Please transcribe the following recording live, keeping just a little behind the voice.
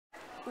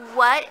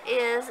What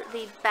is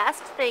the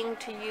best thing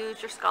to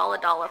use your Schola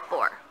Dollar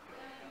for?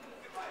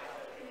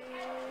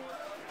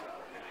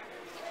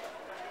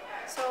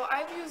 So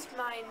I've used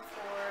mine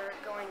for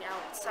going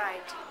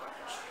outside to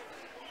lunch.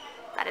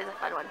 That is a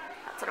fun one.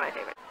 That's one of my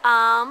favorites.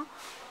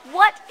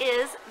 What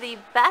is the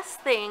best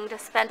thing to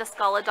spend a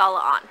Schola Dollar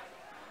on?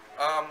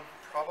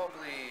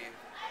 Probably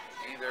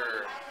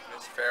either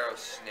Miss Pharaoh's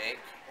snake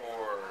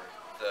or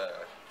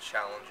the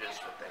challenges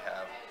that they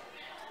have.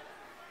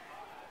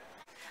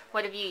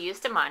 What have you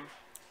used them on?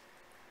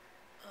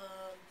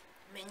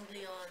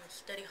 Mainly on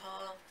study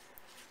hall,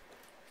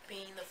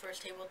 being the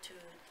first table to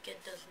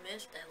get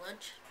dismissed at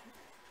lunch.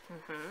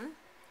 Mm-hmm.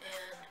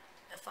 And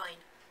a fine.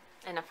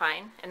 In a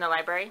fine? In the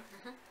library?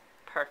 Mm-hmm.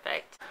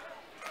 Perfect.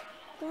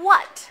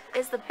 What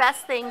is the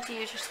best thing to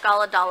use your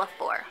Schola Dollar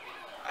for?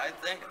 I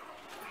think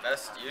the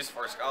best use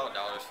for Schola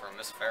Dollas for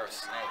Miss Pharaoh's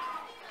snake.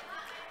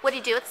 What do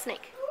you do with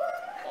Snake?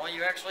 Well,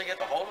 you actually get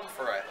to hold him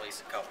for at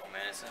least a couple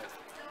minutes, and it's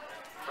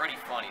pretty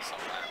funny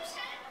sometimes.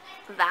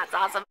 That's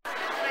awesome.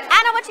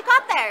 Anna, what you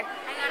got there?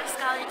 I got a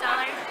Schola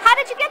Dollar. How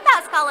did you get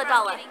that Schola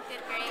Dollar? Getting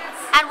good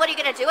grades. And what are you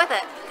going to do with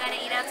it? Gonna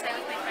eat outside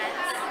with my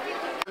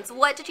friends. So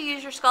what did you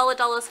use your Schola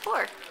Dollars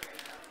for?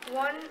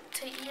 One,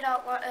 to eat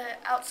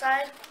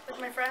outside with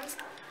my friends,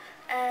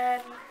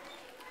 and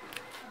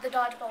the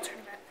dodgeball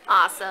tournament.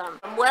 Awesome.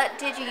 What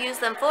did you use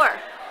them for?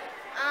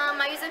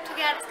 I use them to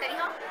get out of study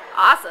hall.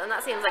 Awesome.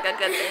 That seems like a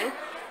good thing.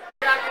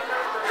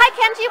 Hi,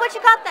 Kenji. What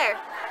you got there?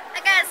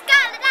 I got a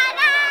Schola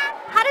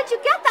Dollar. How did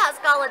you get that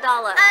Schola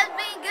Dollar? I was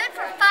being good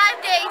for 5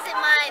 days in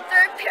my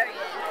third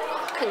period.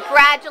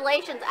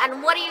 Congratulations.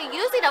 And what are you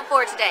using it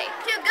for today?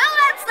 To go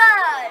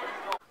outside.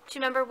 Do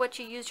you remember what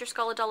you used your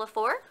Schola Dollar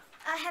for?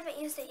 I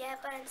haven't used it yet,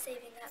 but I'm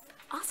saving up.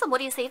 Awesome.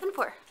 What are you saving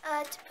for?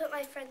 To put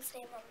my friend's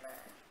name on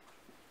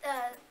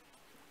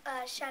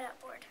the shout-out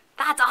board.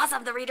 That's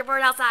awesome. The reader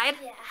board outside?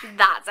 Yeah.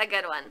 That's a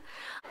good one.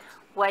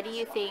 What do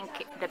you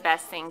think the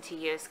best thing to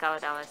use Schola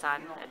Dollas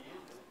on?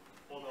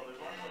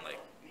 Like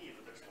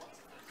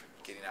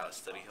getting out of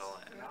study hall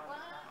and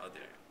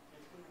other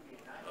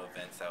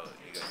events that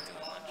you guys do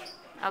at lunch.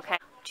 Okay.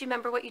 Do you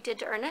remember what you did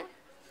to earn it?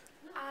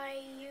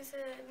 I use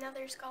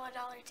another Schola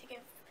Dollar to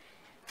give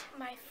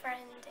my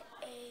friend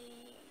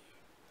a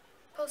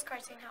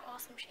postcard saying how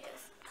awesome she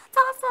is. That's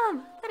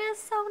awesome. That is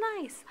so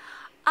nice.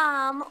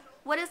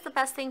 What is the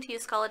best thing to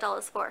use Schola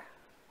Dollas for?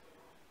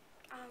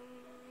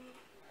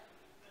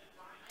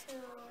 To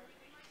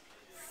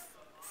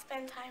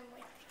spend time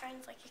with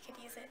friends, like you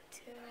could use it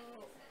to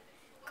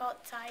go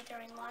outside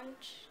during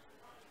lunch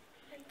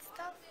and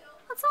stuff.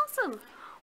 That's awesome.